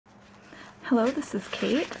Hello, this is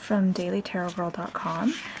Kate from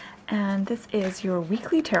dailytarotgirl.com, and this is your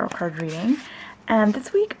weekly tarot card reading. And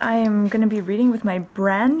this week I am going to be reading with my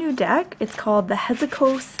brand new deck. It's called the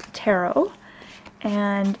Hezicos Tarot,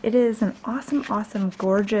 and it is an awesome,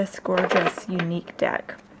 gorgeous, unique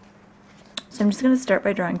deck. So I'm just going to start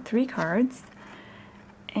by drawing 3 cards,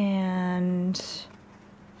 and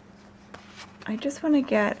I just want to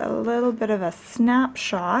get a little bit of a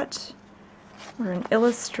snapshot or an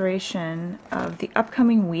illustration of the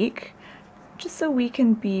upcoming week, just so we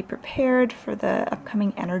can be prepared for the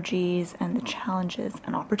upcoming energies and the challenges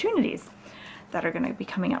and opportunities that are going to be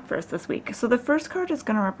coming up for us this week. So the first card is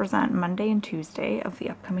going to represent Monday and Tuesday of the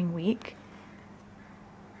upcoming week.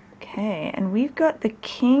 Okay, and we've got the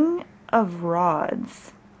King of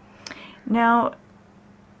Rods. Now,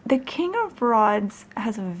 the King of Rods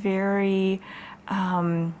has a very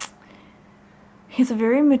he's a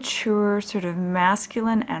very mature, sort of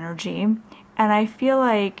masculine energy, and I feel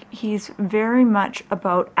like he's very much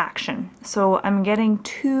about action. So I'm getting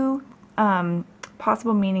 2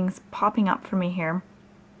 possible meanings popping up for me here.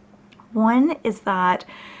 One is that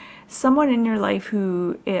someone in your life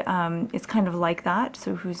who is kind of like that,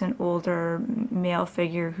 so who's an older male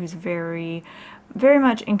figure who's very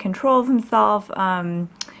much in control of himself,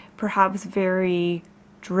 perhaps very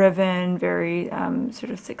driven, very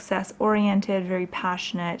sort of success-oriented, very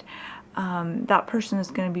passionate. That person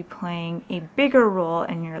is going to be playing a bigger role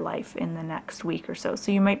in your life in the next week or so.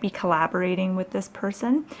 So you might be collaborating with this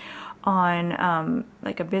person on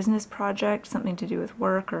like a business project, something to do with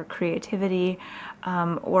work or creativity,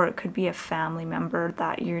 or it could be a family member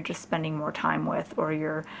that you're just spending more time with, or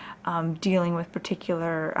you're dealing with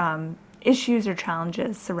particular issues or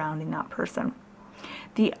challenges surrounding that person.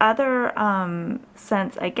 The other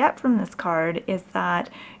sense I get from this card is that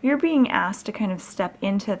you're being asked to kind of step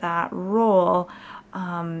into that role,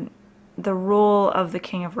 the role of the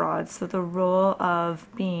King of Rods, so the role of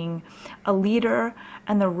being a leader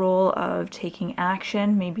and the role of taking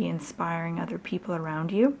action, maybe inspiring other people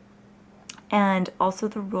around you, and also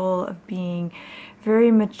the role of being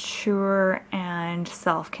very mature and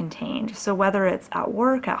self-contained. So whether it's at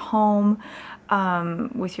work, at home,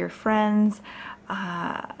 with your friends,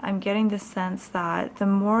 I'm getting the sense that the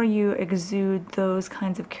more you exude those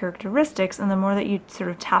kinds of characteristics, and the more that you sort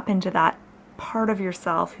of tap into that part of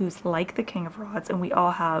yourself who's like the King of Rods, and we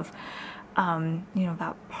all have, you know,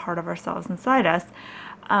 that part of ourselves inside us,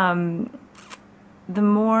 the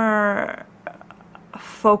more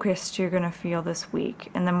focused you're going to feel this week,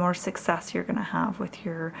 and the more success you're going to have with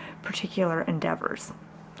your particular endeavors.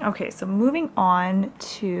 Okay, so moving on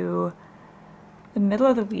to the middle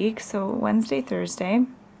of the week, so Wednesday, Thursday,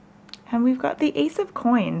 and we've got the Ace of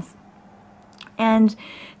Coins. And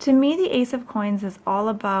to me, the Ace of Coins is all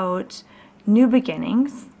about new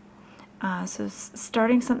beginnings. So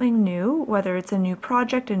starting something new, whether it's a new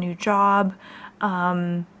project, a new job,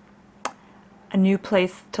 a new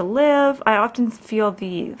place to live. I often feel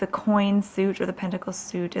the coin suit or the pentacle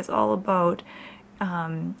suit is all about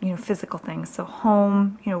you know, physical things. So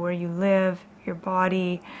home, you know, where you live, your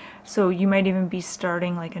body. So you might even be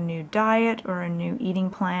starting like a new diet or a new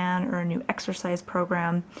eating plan or a new exercise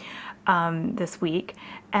program this week.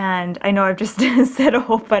 And I know I've just said a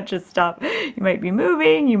whole bunch of stuff. You might be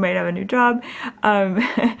moving, you might have a new job,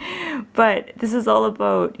 but this is all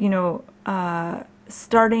about, you know,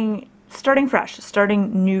 starting fresh,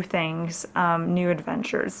 starting new things, new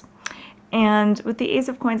adventures. And with the Ace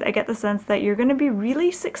of Coins, I get the sense that you're going to be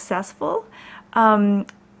really successful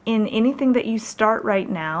in anything that you start right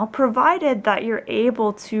now, provided that you're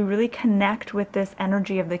able to really connect with this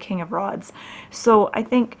energy of the King of Rods. So I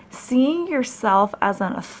think seeing yourself as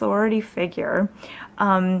an authority figure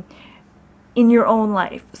in your own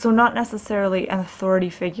life, so not necessarily an authority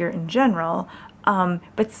figure in general,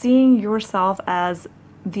 but seeing yourself as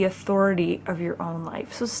the authority of your own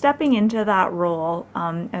life. So stepping into that role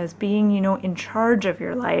as being, you know, in charge of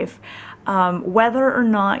your life, whether or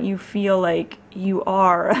not you feel like you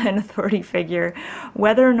are an authority figure,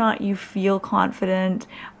 whether or not you feel confident,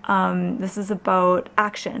 this is about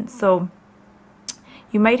action. So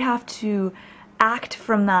you might have to act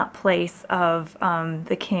from that place of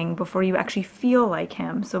the king before you actually feel like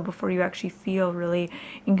him. So before you actually feel really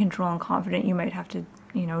in control and confident, you might have to,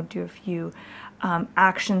 you know, do a few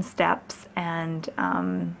action steps and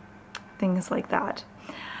things like that.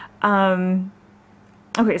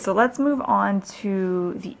 Okay, so let's move on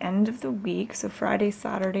to the end of the week, so Friday,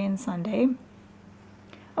 Saturday, and Sunday.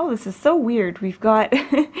 Oh, this is so weird. We've got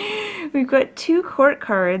we've got 2 court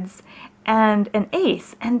cards and an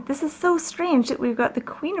ace, and this is so strange that we've got the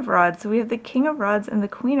Queen of Rods. So we have the King of Rods and the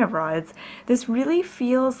Queen of Rods. This really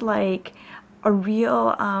feels like a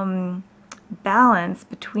real balance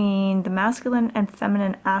between the masculine and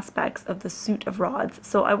feminine aspects of the suit of rods.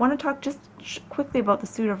 So I want to talk just quickly about the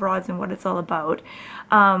suit of rods and what it's all about.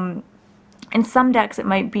 In some decks it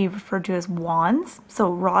might be referred to as wands,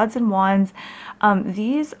 so rods and wands.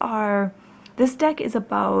 This deck is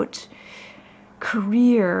about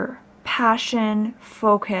career, passion,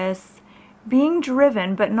 focus, being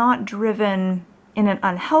driven, but not driven in an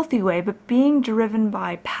unhealthy way, but being driven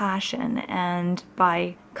by passion and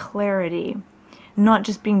by clarity, not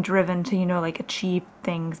just being driven to, like achieve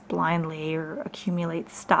things blindly or accumulate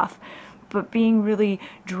stuff, but being really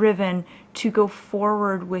driven to go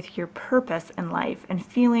forward with your purpose in life and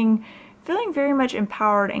feeling very much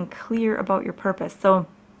empowered and clear about your purpose. So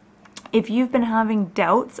if you've been having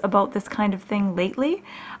doubts about this kind of thing lately,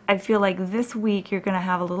 I feel like this week you're going to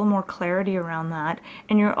have a little more clarity around that,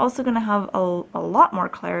 and you're also going to have a lot more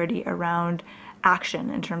clarity around action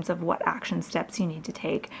in terms of what action steps you need to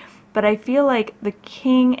take. But I feel like the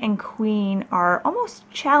king and queen are almost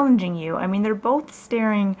challenging you. I mean, they're both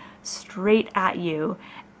staring straight at you,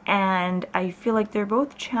 and I feel like they're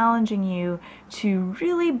both challenging you to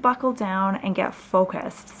really buckle down and get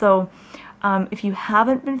focused. So if you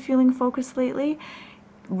haven't been feeling focused lately,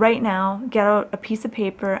 right now, get out a piece of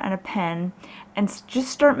paper and a pen and just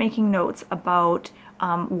start making notes about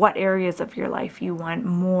what areas of your life you want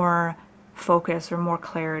more focus or more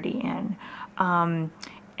clarity in.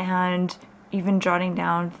 And even jotting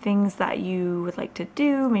down things that you would like to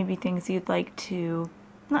do, maybe things you'd like to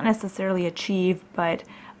not necessarily achieve, but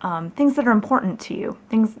things that are important to you,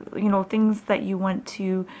 things that you want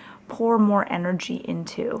to pour more energy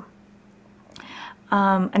into.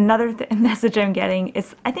 Another message I'm getting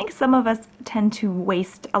is I think some of us tend to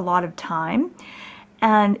waste a lot of time,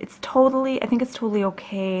 and I think it's totally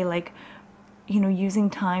okay, like, using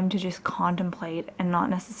time to just contemplate and not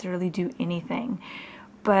necessarily do anything.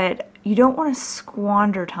 But you don't want to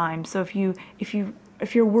squander time. So if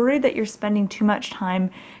you're worried that you're spending too much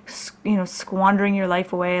time, squandering your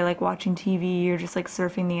life away, like watching TV or just like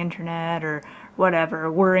surfing the internet or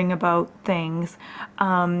whatever, worrying about things,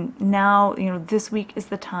 now, this week is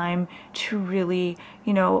the time to really,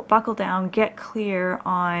 buckle down, get clear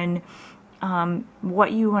on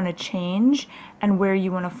what you want to change and where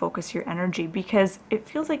you want to focus your energy, because it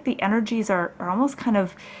feels like the energies are almost kind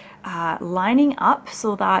of lining up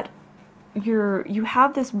so that you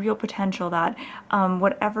have this real potential that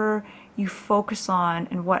whatever you focus on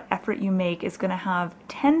and what effort you make is going to have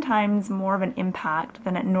 10 times more of an impact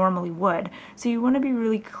than it normally would. So you want to be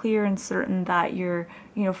really clear and certain that you're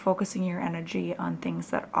focusing your energy on things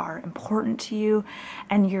that are important to you,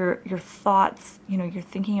 and your thoughts, you're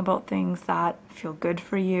thinking about things that feel good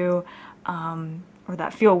for you, or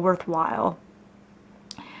that feel worthwhile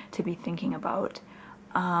to be thinking about.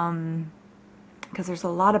 Because there's a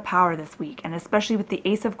lot of power this week, and especially with the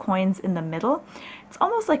Ace of Coins in the middle, it's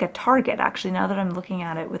almost like a target. Actually, now that I'm looking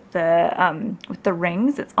at it with the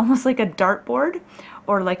rings, it's almost like a dartboard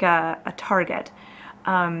or like a target.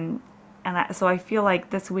 So I feel like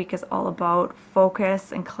this week is all about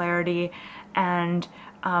focus and clarity, and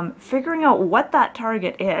figuring out what that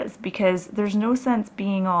target is, because there's no sense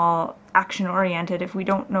being all action oriented if we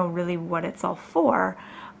don't know really what it's all for.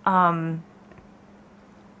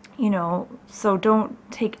 So don't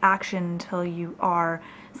take action until you are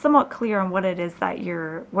somewhat clear on what it is that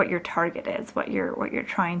what your target is, what you're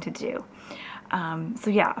trying to do.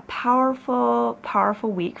 So yeah, a powerful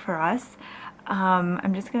week for us.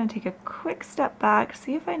 I'm just going to take a quick step back,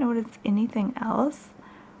 see if I noticed anything else.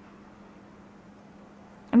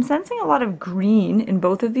 I'm sensing a lot of green in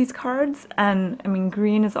both of these cards, and I mean,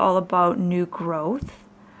 green is all about new growth.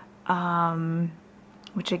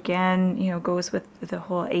 Which again, goes with the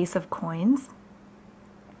whole Ace of Coins.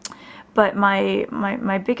 But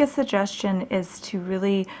my biggest suggestion is to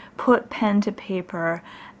really put pen to paper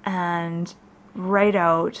and write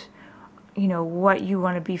out, what you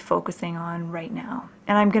want to be focusing on right now.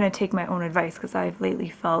 And I'm going to take my own advice, because I've lately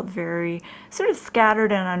felt very sort of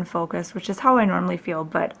scattered and unfocused, which is how I normally feel.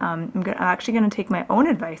 But I'm actually going to take my own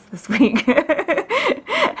advice this week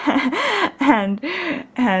and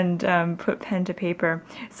put pen to paper.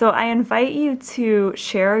 So I invite you to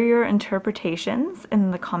share your interpretations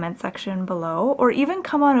in the comment section below, or even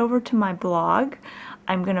come on over to my blog.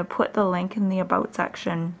 I'm going to put the link in the About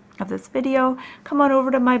section of this video. Come on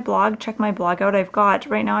over to my blog, check my blog out.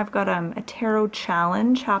 Right now I've got a tarot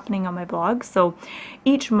challenge happening on my blog. So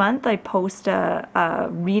each month I post a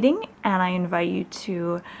reading, and I invite you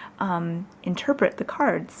to interpret the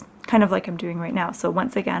cards, kind of like I'm doing right now. So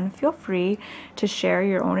once again, feel free to share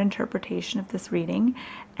your own interpretation of this reading.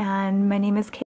 And my name is Kate.